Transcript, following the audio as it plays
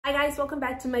Hi guys, welcome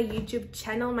back to my YouTube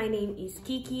channel. My name is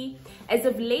Kiki. As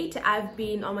of late, I've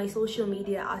been on my social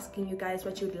media asking you guys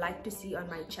what you'd like to see on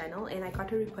my channel, and I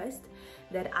got a request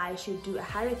that I should do a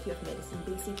hierarchy of medicine.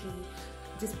 Basically,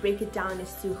 just break it down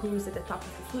as to who's at the top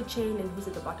of the food chain and who's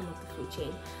at the bottom of the food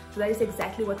chain. So that is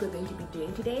exactly what we're going to be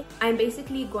doing today. I'm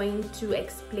basically going to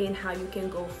explain how you can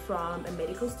go from a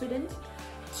medical student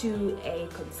to a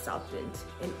consultant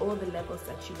and all the levels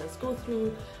that you must go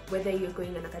through, whether you're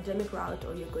going an academic route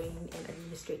or you're going an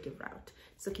administrative route.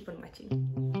 So keep on watching.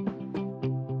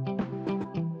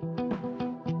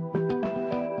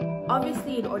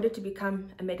 Obviously, in order to become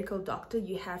a medical doctor,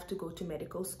 you have to go to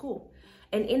medical school.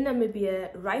 And in Namibia,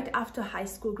 right after high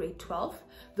school, grade 12,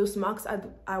 those marks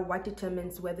are what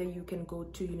determines whether you can go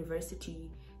to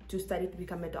university to study to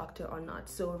become a doctor or not.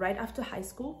 So right after high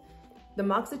school, the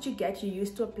marks that you get, you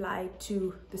use to apply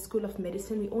to the School of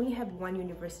Medicine. We only have one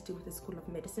university with the School of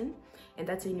Medicine, and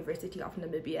that's the University of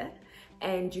Namibia.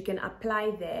 And you can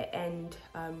apply there and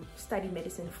study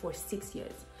medicine for 6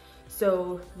 years.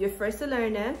 So you're first a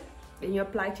learner, then you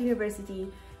apply to university,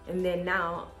 and then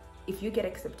now, if you get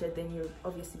accepted, then you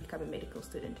obviously become a medical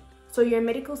student. So you're a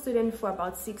medical student for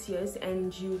about 6 years,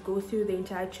 and you go through the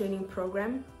entire training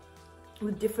program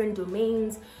with different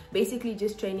domains, basically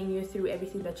just training you through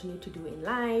everything that you need to do in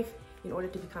life in order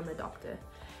to become a doctor.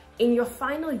 In your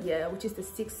final year, which is the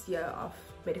 6th year of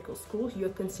medical school, you're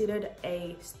considered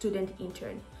a student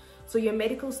intern. So you're a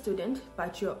medical student,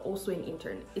 but you're also an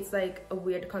intern. It's like a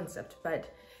weird concept,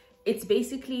 but it's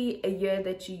basically a year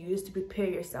that you use to prepare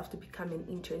yourself to become an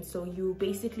intern. So you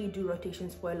basically do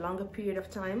rotations for a longer period of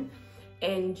time,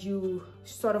 and you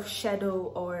sort of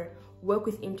shadow or work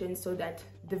with interns so that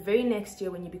the very next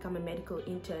year when you become a medical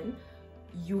intern,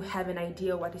 you have an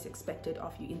idea what is expected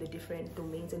of you in the different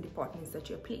domains and departments that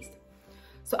you're placed.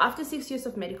 So after 6 years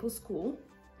of medical school,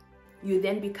 you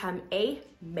then become a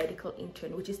medical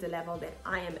intern, which is the level that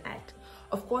I am at.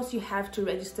 Of course, you have to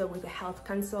register with the Health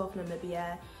Council of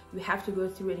Namibia. You have to go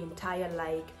through an entire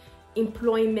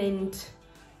employment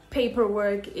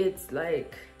paperwork. It's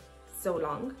like so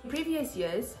long. In previous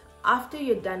years, after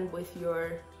you're done with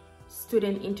your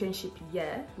student internship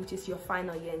year, which is your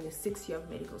final year in the 6th year of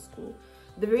medical school,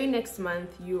 the very next month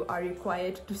you are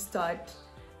required to start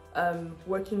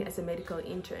working as a medical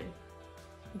intern.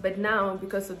 But now,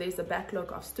 because there's a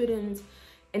backlog of students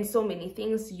and so many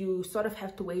things, you sort of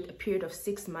have to wait a period of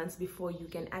 6 months before you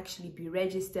can actually be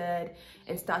registered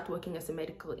and start working as a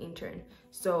medical intern.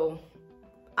 So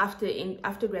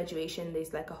after graduation,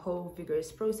 there's like a whole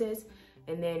vigorous process,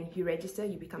 and then you register,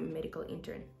 you become a medical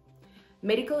intern.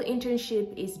 Medical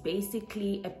internship is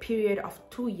basically a period of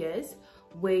 2 years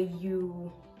where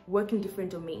you work in different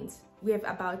domains. We have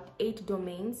about 8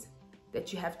 domains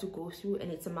that you have to go through,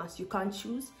 and it's a must. You can't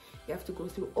choose. You have to go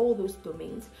through all those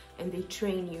domains, and they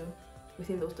train you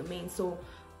within those domains. So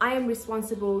I am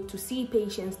responsible to see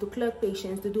patients, to clerk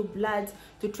patients, to do bloods,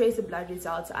 to trace the blood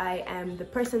results. I am the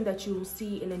person that you will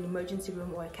see in an emergency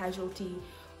room or a casualty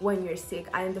when you're sick.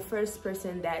 I am the first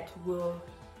person that will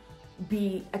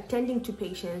be attending to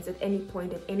patients at any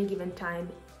point, at any given time.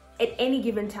 At any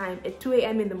given time, at 2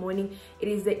 a.m. in the morning, it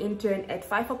is the intern. At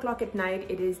 5 o'clock at night,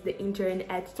 it is the intern.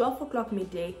 At 12 o'clock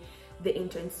midday, the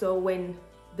intern. So when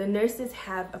the nurses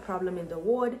have a problem in the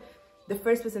ward, the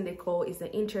first person they call is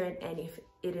the intern, and if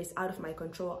it is out of my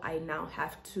control, I now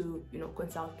have to,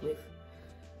 consult with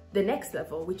the next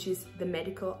level, which is the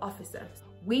medical officer.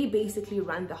 We basically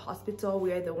run the hospital.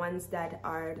 We are the ones that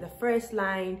are the first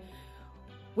line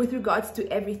with regards to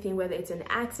everything, whether it's an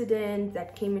accident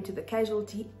that came into the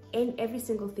casualty, and every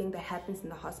single thing that happens in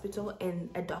the hospital and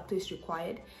a doctor is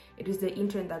required, it is the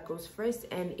intern that goes first.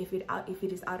 And if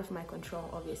it is out of my control,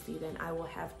 obviously, then I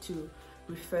will have to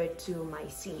refer to my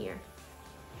senior.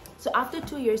 So after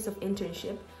 2 years of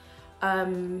internship,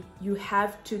 you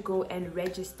have to go and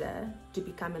register to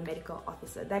become a medical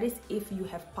officer. That is if you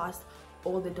have passed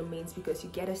all the domains, because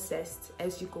you get assessed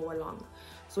as you go along.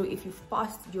 So if you've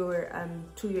passed your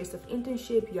 2 years of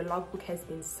internship, your logbook has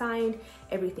been signed,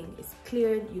 everything is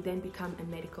cleared, you then become a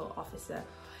medical officer.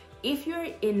 If you're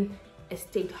in a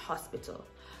state hospital,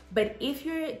 but if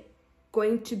you're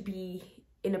going to be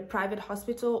in a private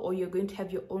hospital, or you're going to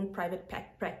have your own private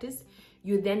practice,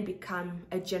 you then become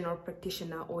a general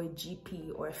practitioner or a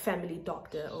GP or a family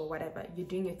doctor or whatever. You're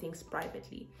doing your things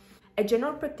privately. A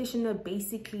general practitioner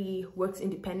basically works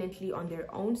independently on their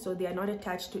own, so they are not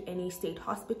attached to any state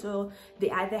hospital.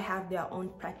 They either have their own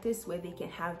practice where they can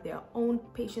have their own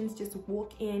patients just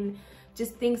walk in,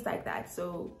 just things like that.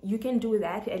 So you can do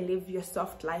that and live your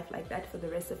soft life like that for the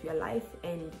rest of your life,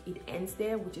 and it ends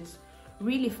there, which is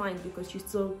really fine because you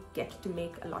still get to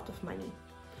make a lot of money.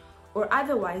 or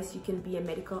otherwise you can be a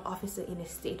medical officer in a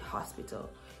state hospital.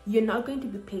 You're not going to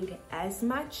be paid as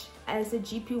much as a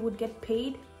GP would get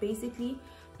paid, basically,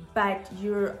 but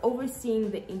you're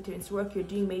overseeing the intern's work, you're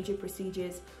doing major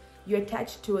procedures, you're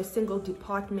attached to a single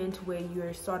department where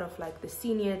you're sort of like the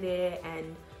senior there,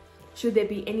 and should there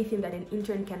be anything that an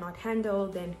intern cannot handle,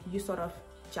 then you sort of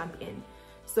jump in.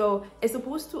 So as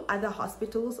opposed to other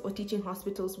hospitals or teaching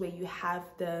hospitals where you have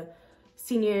the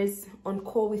seniors on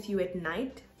call with you at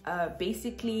night,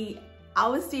 basically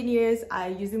our seniors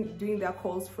are doing their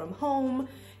calls from home,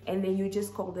 and then you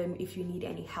just call them if you need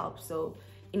any help. So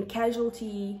in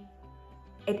casualty,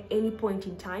 at any point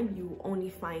in time, you only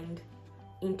find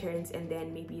interns and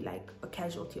then maybe like a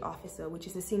casualty officer, which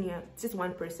is a senior, it's just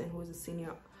one person who's a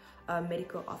senior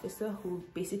medical officer who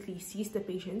basically sees the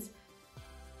patients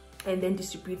and then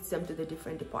distributes them to the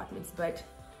different departments. But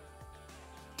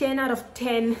 10 out of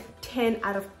 10,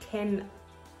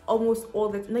 almost all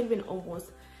the, not even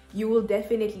almost, you will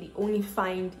definitely only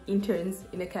find interns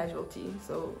in a casualty.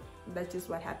 So that's just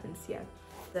what happens here.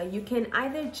 So you can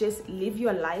either just live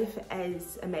your life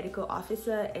as a medical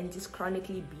officer and just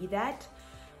chronically be that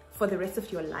for the rest of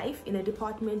your life in a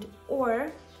department,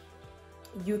 or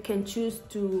you can choose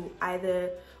to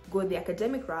either go the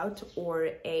academic route or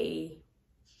a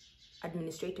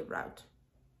administrative route.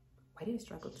 Why did I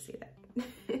struggle to say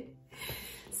that?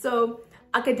 So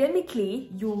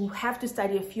academically, you have to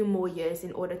study a few more years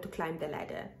in order to climb the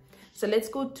ladder. So let's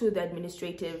go to the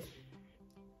administrative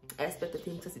aspect of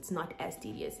things, because it's not as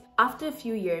tedious. After a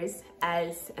few years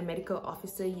as a medical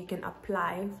officer, you can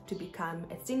apply to become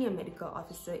a senior medical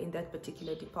officer in that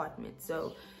particular department.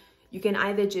 So you can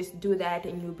either just do that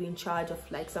and you'll be in charge of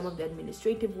like some of the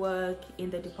administrative work in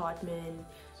the department,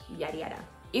 yada yada.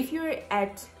 If you're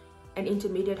at an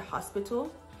intermediate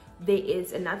hospital, there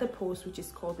is another post which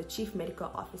is called the chief medical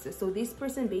officer. So this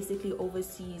person basically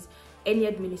oversees any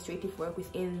administrative work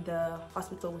within the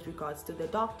hospital with regards to the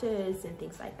doctors and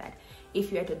things like that.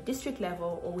 If you're at a district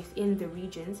level or within the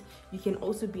regions, you can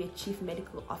also be a chief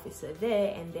medical officer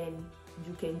there, and then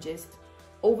you can just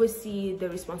oversee the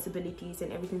responsibilities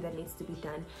and everything that needs to be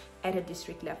done at a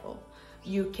district level.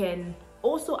 You can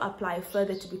also apply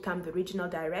further to become the regional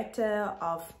director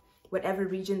of whatever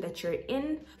region that you're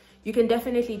in. You can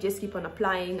definitely just keep on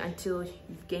applying until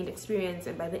you've gained experience,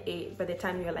 and by the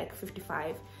time you're like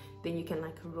 55, then you can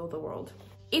like rule the world.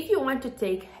 If you want to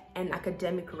take an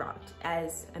academic route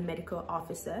as a medical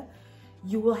officer,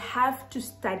 you will have to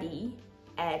study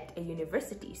at a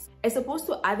university, as opposed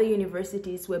to other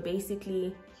universities where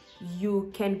basically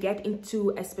you can get into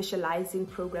a specializing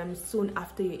program soon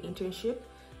after your internship.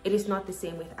 It is not the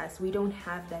same with us. We don't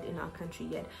have that in our country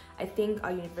yet. I think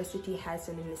our university has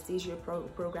an anesthesia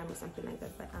program or something like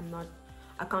that, but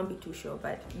I can't be too sure.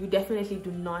 But you definitely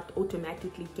do not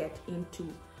automatically get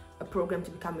into a program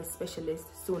to become a specialist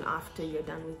soon after you're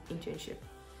done with internship.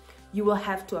 You will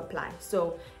have to apply.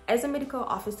 So as a medical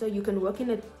officer, you can work in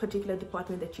a particular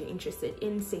department that you're interested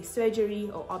in, say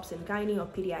surgery or obs and gynae or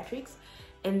pediatrics,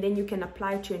 and then you can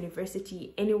apply to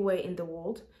university anywhere in the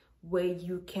world where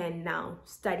you can now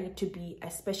study to be a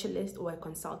specialist or a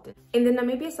consultant. In the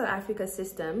Namibia, South Africa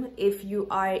system, if you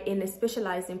are in a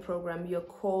specializing program, you're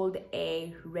called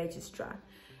a registrar.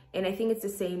 And I think it's the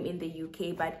same in the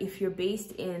UK, but if you're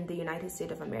based in the United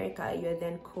States of America, you're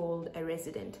then called a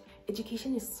resident.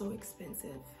 Education is so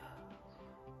expensive,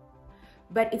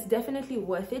 but it's definitely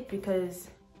worth it because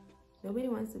nobody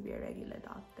wants to be a regular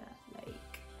doctor.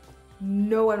 Like,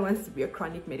 no one wants to be a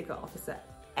chronic medical officer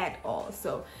at all.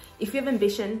 So if you have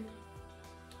ambition,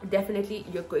 definitely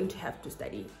you're going to have to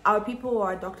study. Our people or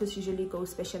our doctors usually go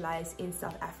specialize in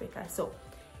South Africa. So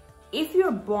if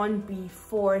you're born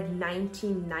before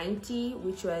 1990,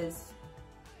 which was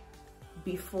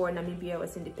before Namibia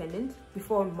was independent,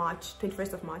 before March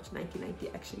 21st of March 1990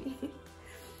 actually,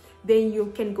 then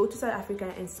you can go to South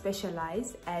Africa and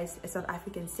specialize as a South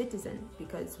African citizen,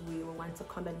 because we were once a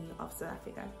colony of South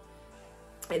Africa.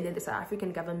 And then the South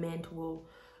African government will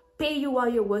pay you while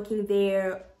you're working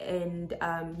there, and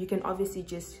you can obviously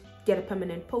just get a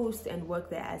permanent post and work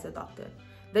there as a doctor.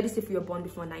 That is if you're born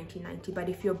before 1990. But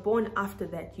if you're born after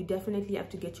that, you definitely have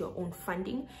to get your own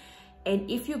funding. And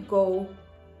if you go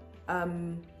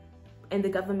and the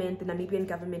government, the Namibian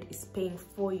government is paying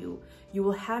for you, you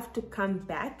will have to come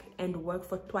back and work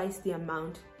for twice the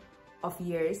amount of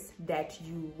years that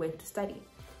you went to study.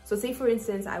 So say for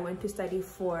instance, I went to study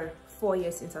for 4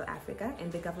 years in South Africa,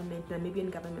 and the government,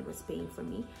 Namibian government, was paying for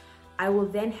me. I will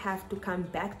then have to come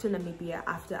back to Namibia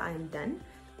after I am done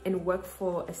and work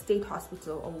for a state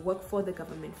hospital or work for the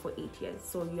government for 8 years.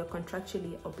 So you're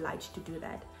contractually obliged to do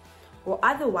that. Or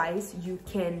otherwise, you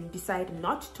can decide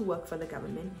not to work for the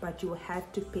government, but you will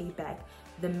have to pay back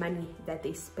the money that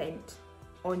they spent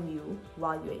on you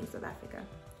while you're in South Africa,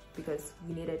 because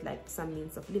you needed like some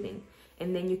means of living.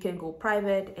 And then you can go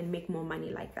private and make more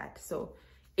money like that. So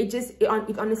it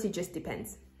honestly just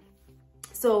depends.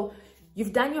 So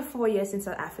you've done your 4 years in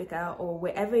South Africa, or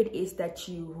wherever it is that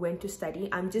you went to study.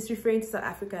 I'm just referring to South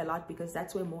Africa a lot because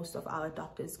that's where most of our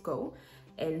doctors go,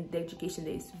 and the education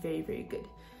there is very, very good.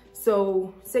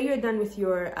 So say you're done with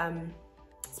your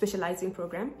specializing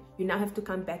program, you now have to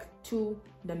come back to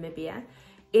Namibia.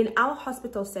 In our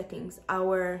hospital settings,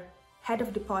 our head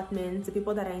of departments, the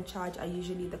people that are in charge, are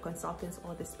usually the consultants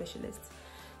or the specialists.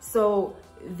 So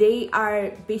they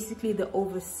are basically the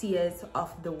overseers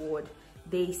of the ward.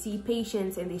 They see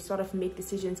patients and they sort of make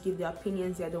decisions, give their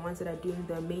opinions. They're the ones that are doing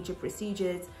the major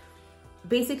procedures.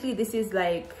 Basically, this is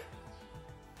like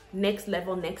next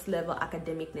level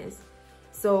academicness.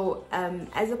 So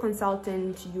as a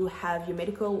consultant, you have your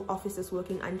medical officers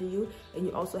working under you, and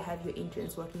you also have your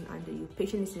interns working under you.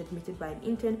 Patient is admitted by an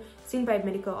intern, seen by a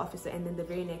medical officer, and then the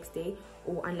very next day,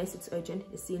 or unless it's urgent,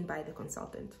 is seen by the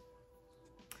consultant.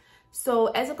 So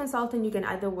as a consultant, you can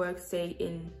either work, say,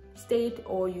 in state,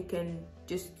 or you can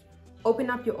just open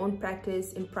up your own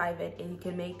practice in private, and you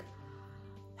can make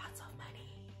lots of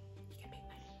money. You can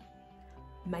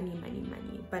make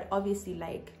money. But obviously,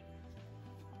 like,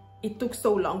 it took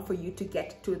so long for you to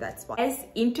get to that spot. As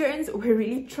interns, we're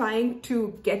really trying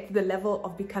to get to the level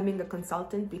of becoming a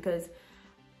consultant, because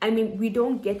I mean, we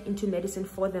don't get into medicine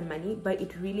for the money, but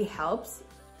it really helps.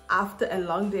 After a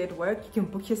long day at work, you can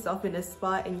book yourself in a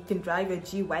spa and you can drive a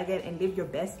G-Wagon and live your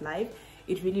best life.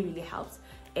 It really, really helps.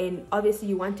 And obviously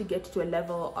you want to get to a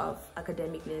level of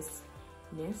academicness.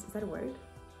 Yes, is that a word?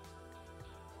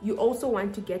 You also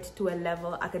want to get to a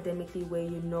level academically where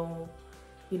you know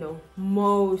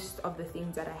most of the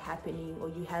things that are happening, or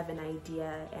you have an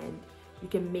idea and you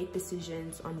can make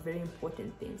decisions on very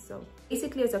important things. So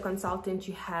basically, as a consultant,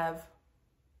 you have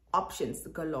options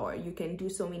galore. You can do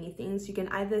so many things. You can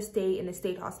either stay in a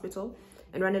state hospital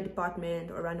and run a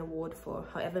department or run a ward for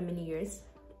however many years.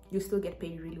 You still get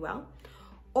paid really well.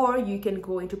 Or you can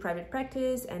go into private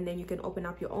practice, and then you can open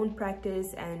up your own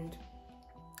practice and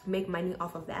make money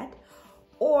off of that.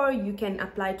 Or you can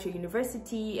apply to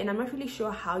university, and I'm not really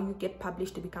sure how you get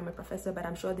published to become a professor, but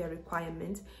I'm sure there are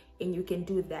requirements, and you can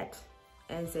do that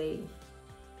as an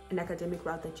academic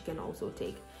route that you can also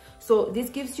take. So this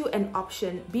gives you an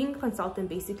option. Being a consultant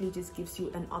basically just gives you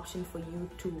an option for you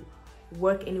to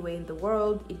work anywhere in the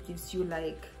world. It gives you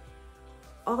like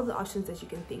all the options that you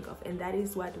can think of, and that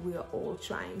is what we are all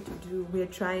trying to do. We're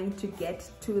trying to get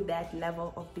to that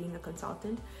level of being a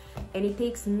consultant, and it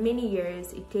takes many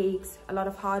years. It takes a lot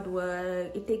of hard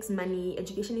work. It takes money.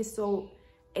 Education is so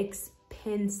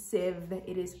expensive.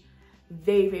 It is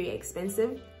very, very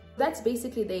expensive. That's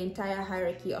basically the entire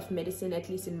hierarchy of medicine, at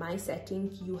least in my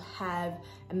setting. You have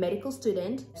a medical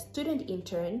student, student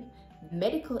intern,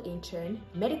 medical intern,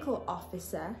 medical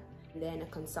officer, then a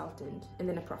consultant, and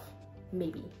then a prof.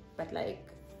 Maybe, but like,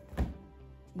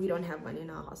 we don't have one in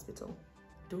our hospital,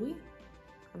 do we?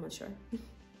 I'm not sure.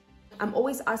 I'm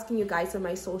always asking you guys on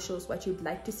my socials what you'd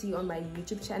like to see on my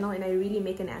YouTube channel, and I really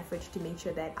make an effort to make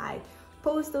sure that I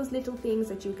post those little things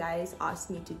that you guys ask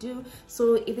me to do.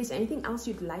 So if there's anything else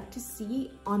you'd like to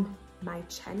see on my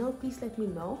channel, please let me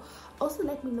know. Also,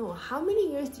 let me know, how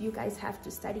many years do you guys have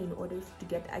to study in order to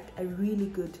get a really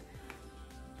good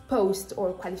post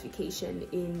or qualification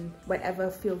in whatever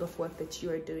field of work that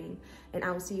you are doing. And I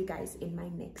will see you guys in my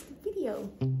next video.